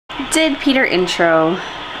Did Peter intro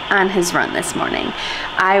on his run this morning.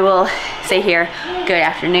 I will say here, good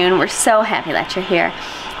afternoon. We're so happy that you're here.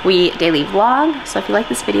 We daily vlog, so if you like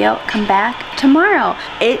this video, come back tomorrow.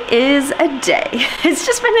 It is a day. It's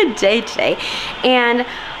just been a day today, and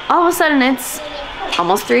all of a sudden it's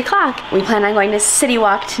almost 3 o'clock. We plan on going to City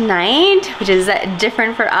Walk tonight, which is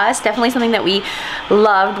different for us. Definitely something that we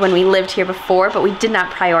loved when we lived here before, but we did not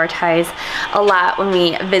prioritize a lot when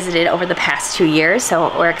we visited over the past 2 years,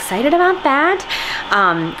 so we're excited about that.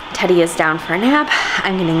 Teddy is down for a nap.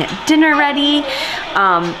 I'm getting dinner ready,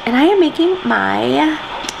 and I am making my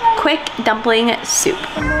quick dumpling soup.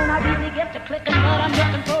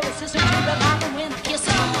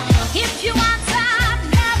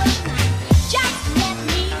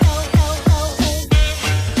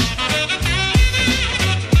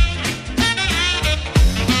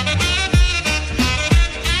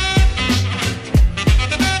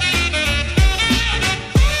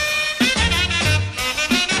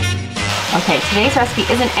 Okay, today's recipe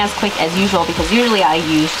isn't as quick as usual because usually I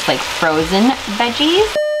use just like frozen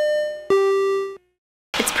veggies.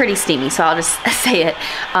 It's pretty steamy, so I'll just say it.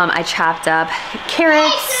 I chopped up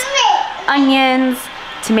carrots, onions,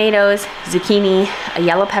 tomatoes, zucchini, a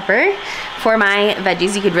yellow pepper. For my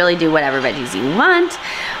veggies, you could really do whatever veggies you want.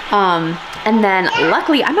 And then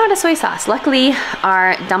luckily, I'm out of soy sauce. Luckily,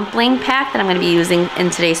 our dumpling pack that I'm gonna be using in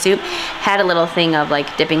today's soup had a little thing of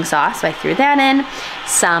like dipping sauce, so I threw that in,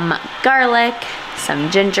 some garlic, some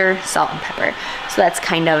ginger, salt, and pepper. So that's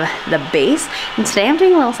kind of the base. And today I'm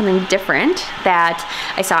doing a little something different that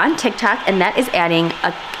I saw on TikTok, and that is adding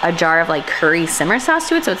a jar of like curry simmer sauce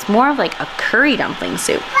to it, so it's more of like a curry dumpling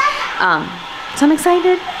soup. So I'm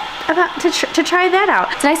excited to try that out.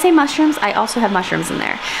 Did I say mushrooms? I also have mushrooms in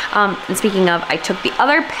there. And speaking of, I took the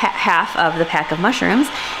other half of the pack of mushrooms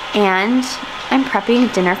and I'm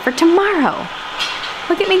prepping dinner for tomorrow.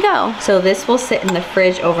 Look at me go. So this will sit in the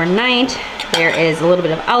fridge overnight. There is a little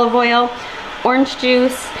bit of olive oil, orange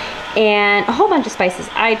juice, and a whole bunch of spices.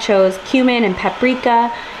 I chose cumin and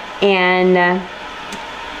paprika and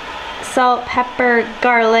salt, pepper,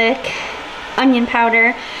 garlic, onion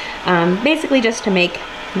powder, basically just to make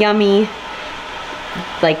yummy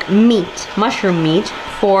like meat, mushroom meat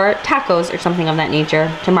for tacos or something of that nature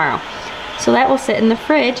tomorrow. So that will sit in the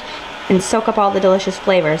fridge and soak up all the delicious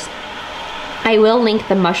flavors. I will link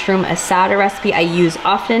the mushroom asada recipe I use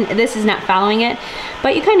often. This is not following it,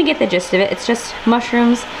 but you kind of get the gist of it. It's just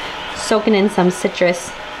mushrooms soaking in some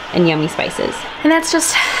citrus and yummy spices. And that's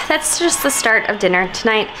just the start of dinner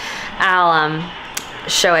tonight. I'll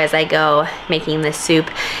show as I go making this soup,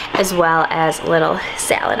 as well as a little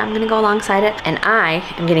salad I'm gonna go alongside it. And I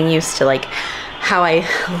am getting used to like how I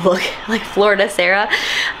look like Florida Sarah,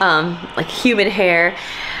 like humid hair,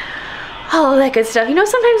 all of that good stuff. You know,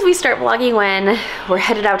 sometimes we start vlogging when we're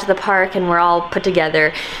headed out to the park and we're all put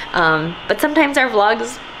together, but sometimes our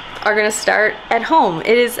vlogs are gonna start at home.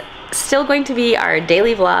 It is still going to be our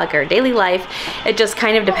daily vlog, our daily life. It just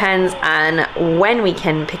kind of depends on when we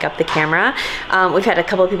can pick up the camera. We've had a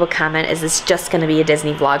couple of people comment, is this just gonna be a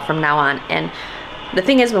Disney vlog from now on? And the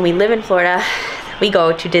thing is, when we live in Florida, we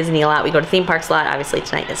go to Disney a lot, we go to theme parks a lot. Obviously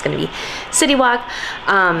tonight is gonna be City Walk,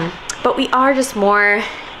 but we are just more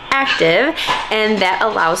active, and that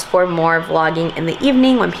allows for more vlogging in the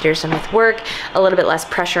evening when Peter's done with work, a little bit less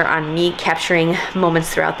pressure on me capturing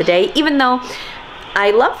moments throughout the day, even though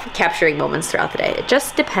I love capturing moments throughout the day. It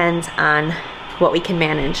just depends on what we can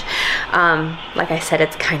manage. Like I said,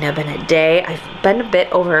 it's kind of been a day. I've been a bit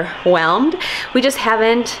overwhelmed. We just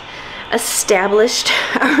haven't established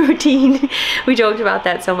a routine. We joked about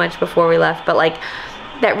that so much before we left, but like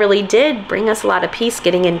that really did bring us a lot of peace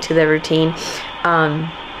getting into the routine.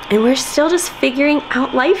 And we're still just figuring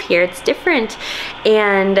out life here. It's different.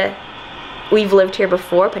 And we've lived here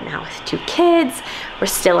before, but now with 2 kids, we're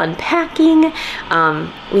still unpacking.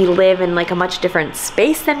 We live in like a much different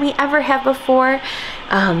space than we ever have before.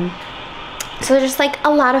 So there's just like a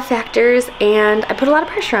lot of factors, and I put a lot of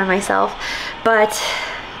pressure on myself, but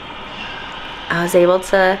I was able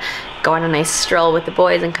to go on a nice stroll with the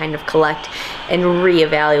boys and kind of collect and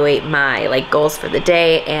reevaluate my like goals for the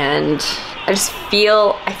day. And I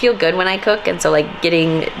feel good when I cook, and so like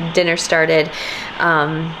getting dinner started,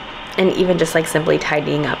 and even just like simply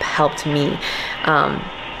tidying up helped me.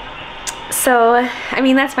 So, I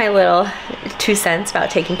mean, that's my little 2 cents about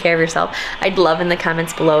taking care of yourself. I'd love in the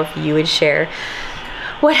comments below if you would share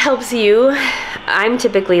what helps you. I'm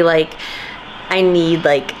typically like, I need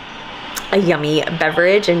like a yummy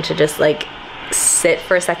beverage and to just like sit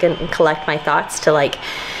for a second and collect my thoughts, to like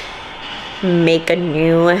make a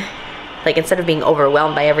new, like instead of being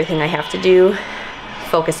overwhelmed by everything I have to do,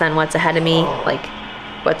 focus on what's ahead of me, like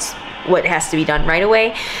what has to be done right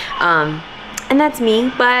away. And that's me,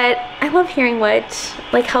 but I love hearing what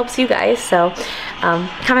like helps you guys, so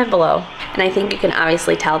comment below. And I think you can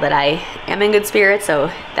obviously tell that I am in good spirits, so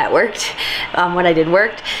that worked. What I did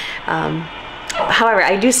worked. However,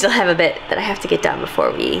 I do still have a bit that I have to get done before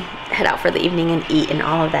we head out for the evening and eat and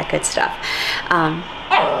all of that good stuff.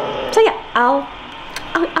 So yeah,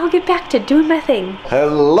 I'll get back to doing my thing.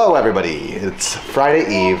 Hello everybody, it's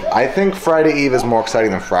Friday Eve. I think Friday Eve is more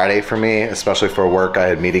exciting than Friday for me, especially for work. I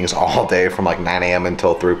had meetings all day from like 9 a.m.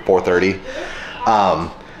 until 4:30.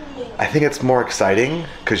 I think it's more exciting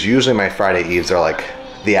because usually my Friday Eves are like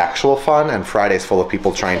the actual fun, and Friday's full of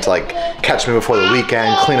people trying to like catch me before the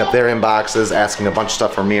weekend, clean up their inboxes, asking a bunch of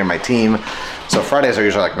stuff from me or my team. So Fridays are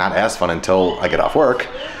usually like not as fun until I get off work.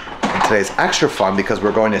 And today's extra fun because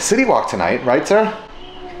we're going to City Walk tonight, right Sarah?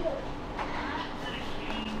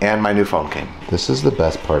 And my new phone came. This is the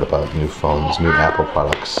best part about new phones, new Apple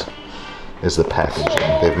products, is the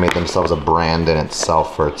packaging. They've made themselves a brand in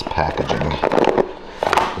itself for its packaging.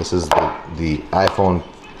 This is the iPhone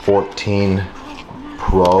 14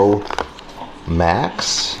 Pro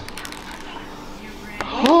Max.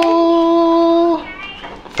 Oh,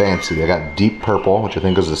 fancy. I got deep purple, which I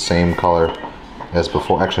think is the same color as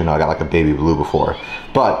before. Actually, no, I got like a baby blue before.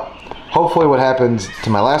 But hopefully what happens to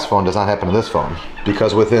my last phone does not happen to this phone.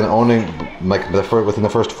 Because within owning, like within the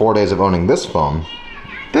first 4 days of owning this phone,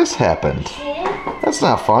 this happened. That's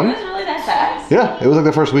not fun. It was really that fast? Yeah, it was like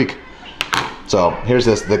the first week. So here's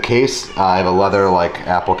the case. I have a leather like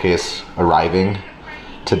Apple case arriving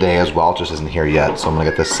today as well. It just isn't here yet, so I'm gonna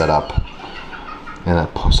get this set up. And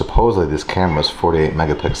supposedly this camera is 48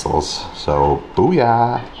 megapixels, so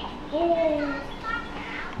booyah.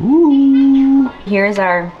 Woo. Here's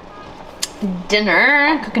our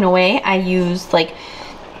dinner cooking away. I used like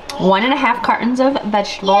 1.5 cartons of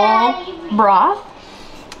vegetable broth,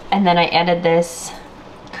 and then I added this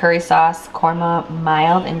curry sauce, korma,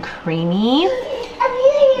 mild and creamy.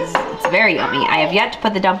 It's very yummy. I have yet to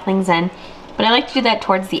put the dumplings in, but I like to do that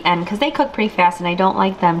towards the end because they cook pretty fast and I don't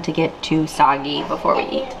like them to get too soggy before we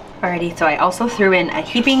eat. Alrighty, so I also threw in a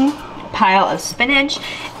heaping pile of spinach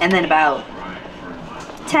and then about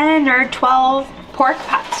 10 or 12 pork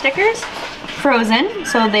pot stickers, frozen,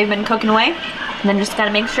 so they've been cooking away. And then just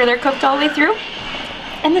gotta make sure they're cooked all the way through.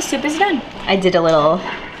 And the soup is done. I did a little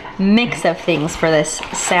mix of things for this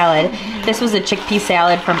salad. This was a chickpea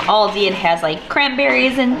salad from Aldi. It has like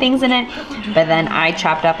cranberries and things in it. But then I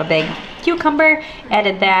chopped up a big cucumber,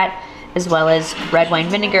 added that, as well as red wine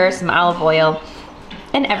vinegar, some olive oil,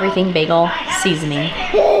 and everything bagel seasoning.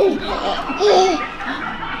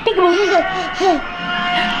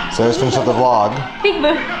 So let's finish up the vlog.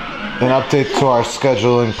 Peekaboo. An update to our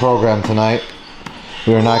scheduling program tonight.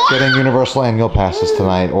 We are not getting Universal Annual Passes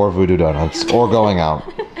tonight, or Voodoo Donuts, or going out.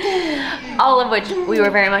 All of which we were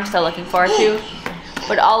very much so looking forward to,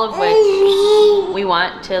 but all of which we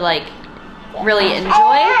want to like really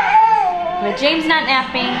enjoy. With James not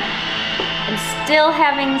napping and still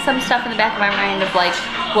having some stuff in the back of my mind of like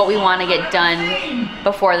what we want to get done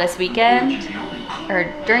before this weekend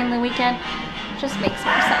or during the weekend, just makes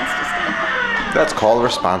more sense to stay. That's called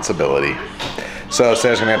responsibility. So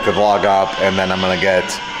Sarah's gonna have to vlog up, and then I'm gonna get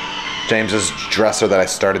James's dresser that I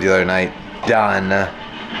started the other night done,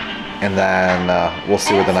 and then we'll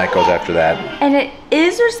see where the night goes after that. And it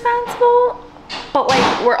is responsible, but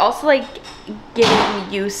like we're also like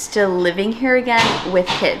getting used to living here again with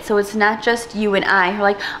kids. So it's not just you and I who are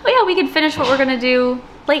like, oh yeah, we can finish what we're gonna do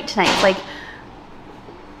late tonight. It's like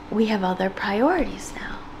we have other priorities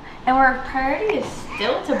now. And our priority is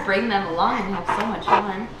still to bring them along and have so much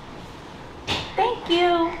fun. Thank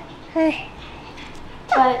you.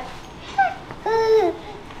 But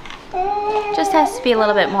just has to be a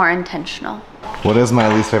little bit more intentional. What is my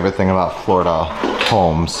least favorite thing about Florida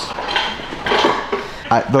homes?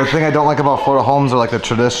 The thing I don't like about Florida homes are like the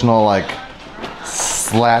traditional like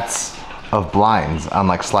slats of blinds on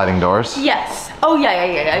like sliding doors. Yes. Oh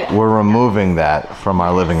yeah. We're removing that from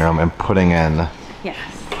our living room and putting in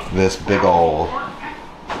this big old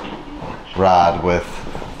rod with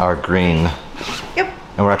our green. Yep.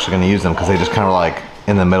 And we're actually going to use them because they just kind of like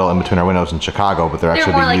in the middle in between our windows in Chicago, but they're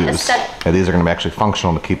actually being used. Yeah, these are going to be actually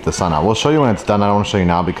functional to keep the sun out. We'll show you when it's done. I don't want to show you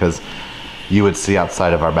now because you would see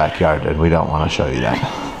outside of our backyard and we don't want to show you that.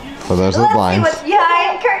 So those are the blinds. Let's see what's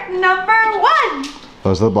behind curtain number 1.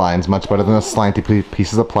 Those are the blinds, much better than the slanty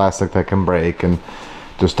pieces of plastic that can break and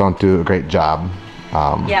just don't do a great job.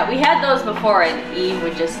 Yeah, we had those before and Eve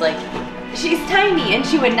would just like, she's tiny and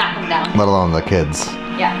she would knock them down. Let alone the kids.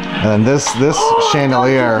 Yeah. And then this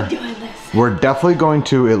chandelier, we're definitely going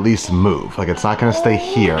to at least move. Like it's not going to stay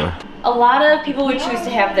here. A lot of people would choose to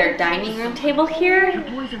have their dining room table here,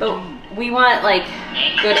 but we want like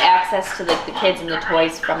good access to like the kids and the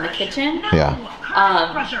toys from the kitchen. Yeah.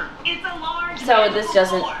 So this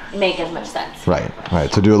doesn't make as much sense. Right.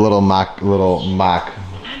 To do a little mock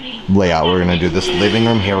layout, we're gonna do this living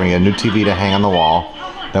room here. We're gonna get a new TV to hang on the wall.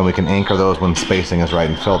 Then we can anchor those when spacing is right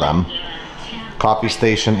and fill them. Coffee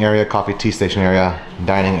station area, coffee tea station area,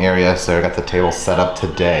 dining area. So I got the table set up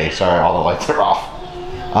today. Sorry, all the lights are off.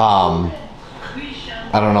 I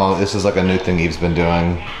don't know, this is like a new thing Eve's been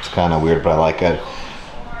doing. It's kind of weird, but I like it.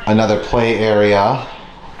 Another play area,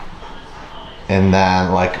 and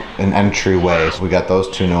then like an entryway. So we got those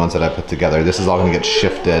two new ones that I put together. This is all gonna get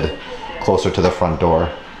shifted closer to the front door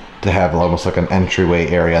to have almost like an entryway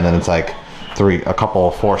area, and then it's like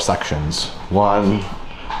four sections. 1,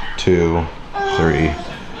 2, 3,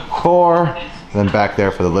 4. And then back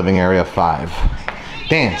there for the living area, 5.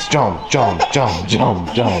 Dance, jump, jump, jump,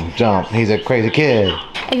 jump, jump, jump. He's a crazy kid.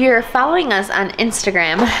 If you're following us on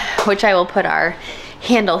Instagram, which I will put our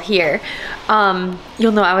handle here,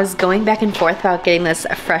 you'll know I was going back and forth about getting this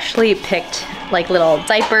freshly picked like little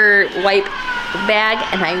diaper wipe bag,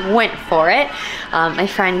 and I went for it. My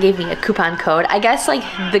friend gave me a coupon code. I guess like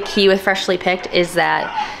the key with freshly picked is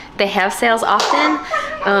that they have sales often.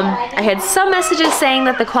 I had some messages saying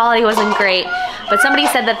that the quality wasn't great, but somebody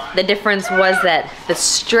said that the difference was that the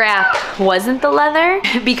strap wasn't the leather,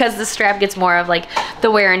 because the strap gets more of like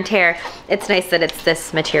the wear and tear. It's nice that it's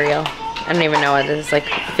this material. I don't even know what this is, like,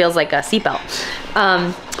 it feels like a seatbelt.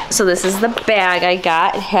 So this is the bag I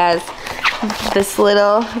got. It has this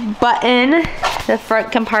little button, the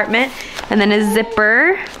front compartment, and then a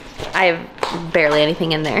zipper. I have barely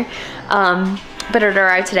anything in there. But it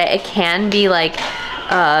arrived today. It can be like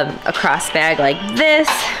a cross bag like this,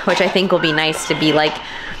 which I think will be nice to be like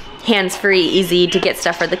hands-free, easy to get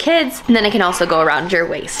stuff for the kids. And then it can also go around your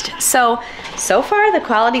waist. So far the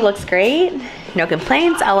quality looks great. No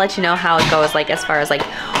complaints. I'll let you know how it goes, like as far as like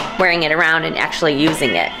wearing it around and actually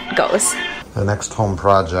using it goes. The next home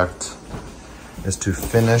project is to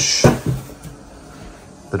finish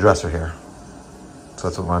the dresser here. So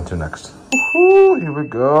that's what we're on to next. Woohoo, here we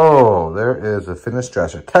go. There is a finished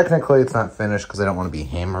dresser. Technically, it's not finished because I don't want to be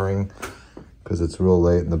hammering because it's real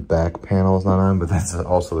late and the back panel is not on, but that's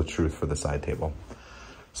also the truth for the side table.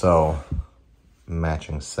 So,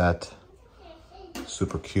 matching set.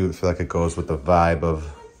 Super cute. I feel like it goes with the vibe of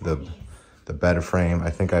the bed frame. I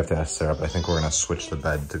think I have to ask Sarah, but I think we're going to switch the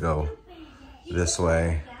bed to go this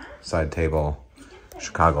way. Side table,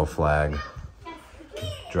 Chicago flag,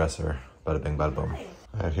 dresser, bada bing, bada boom.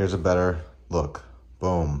 All right, here's a better look.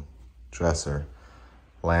 Boom, dresser,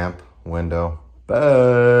 lamp, window,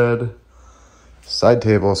 bed, side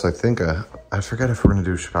table. So I think, I forget if we're gonna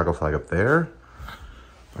do Chicago flag up there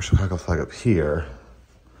or Chicago flag up here.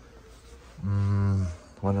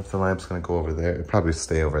 Wonder if the lamp's gonna go over there. It'd probably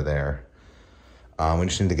stay over there. We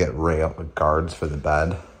just need to get rail guards for the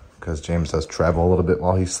bed because James does travel a little bit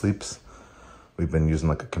while he sleeps. We've been using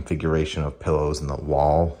like a configuration of pillows in the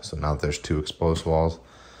wall. So now that there's 2 exposed walls,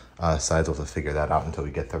 sides we'll have to figure that out until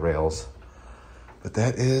we get the rails. But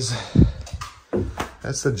that's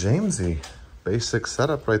the Jamesy basic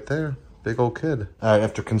setup right there. Big old kid.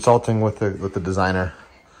 After consulting with the designer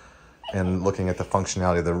and looking at the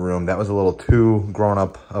functionality of the room, that was a little too grown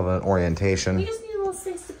up of an orientation. We just need a little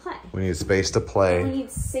space to play. We need space to play. We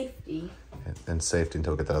need safety. And safety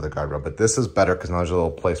until we get that other guardrail. But this is better because now there's a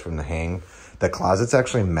little place for him to hang. The closet's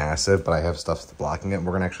actually massive, but I have stuff blocking it.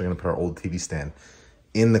 We're actually gonna put our old TV stand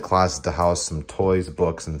in the closet to house some toys,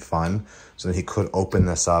 books, and fun. So that he could open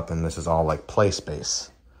this up and this is all like play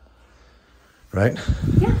space. Right?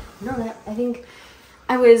 Yeah, no, I think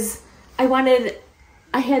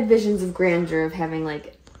I had visions of grandeur of having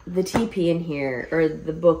like the TP in here or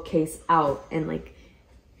the bookcase out, and like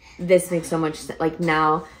this makes so much sense. Like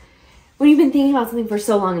now, when you've been thinking about something for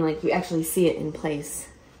so long and like you actually see it in place,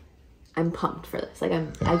 I'm pumped for this. Like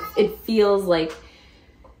it feels like,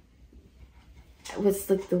 what's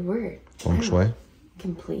like the word? Feng shui?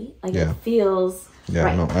 Complete. Like yeah. It feels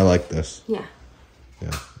right. No, I like this. Yeah.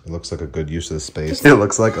 Yeah, it looks like a good use of the space. It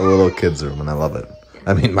looks like a little kid's room and I love it.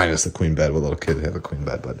 I mean, minus the queen bed. With a little kid have a queen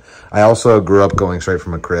bed, but I also grew up going straight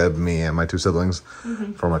from a crib, me and my 2 siblings,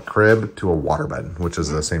 from a crib to a waterbed, which is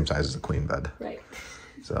the same size as a queen bed. Right.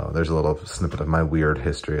 So there's a little snippet of my weird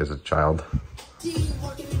history as a child.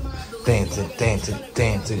 Dance it, dance it,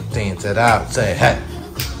 dance it, dance it out. Say hey.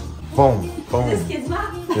 Boom, boom. This kid's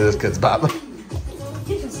bop. Yeah, this kid's bop.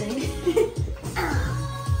 Interesting.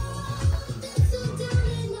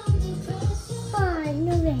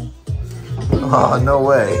 Oh, no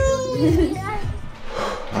way.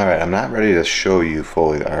 All right, I'm not ready to show you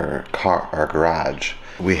fully our garage.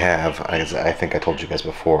 We have, I think I told you guys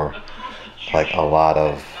before, like a lot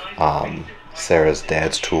of Sarah's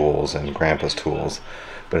dad's tools and grandpa's tools.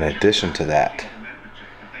 But in addition to that,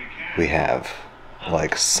 we have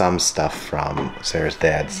like some stuff from Sarah's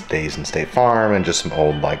dad's days in State Farm and just some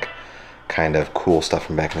old like kind of cool stuff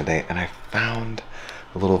from back in the day. And I found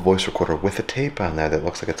a little voice recorder with a tape on there that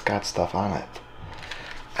looks like it's got stuff on it.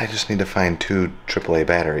 I just need to find 2 AAA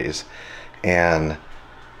batteries, and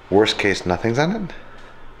worst case, nothing's on it.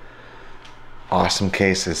 Awesome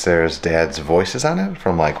case is Sarah's dad's voices on it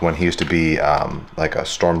from like when he used to be like a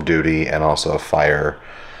storm duty and also a fire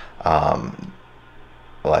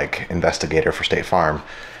like investigator for State Farm.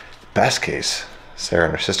 Best case, Sarah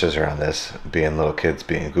and her sisters are on this, being little kids,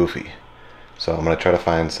 being goofy. So I'm gonna try to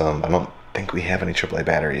find some. I don't think we have any AAA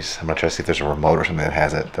batteries. I'm gonna try to see if there's a remote or something that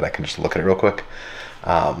has it that I can just look at it real quick.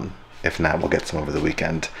 If not, we'll get some over the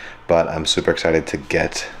weekend. But I'm super excited to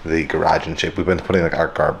get the garage in shape. We've been putting like our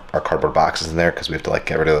cardboard boxes in there because we have to like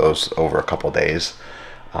get rid of those over a couple days.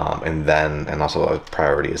 And also a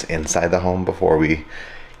priority is inside the home before we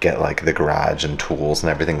get like the garage and tools and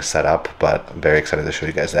everything set up. But I'm very excited to show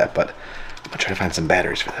you guys that. But I'm gonna try to find some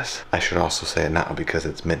batteries for this. I should also say it now because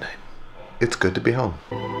it's midnight. It's good to be home.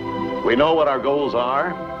 We know what our goals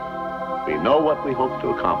are. We know what we hope to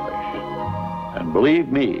accomplish. And believe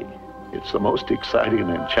me, it's the most exciting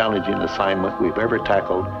and challenging assignment we've ever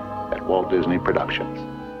tackled at Walt Disney Productions.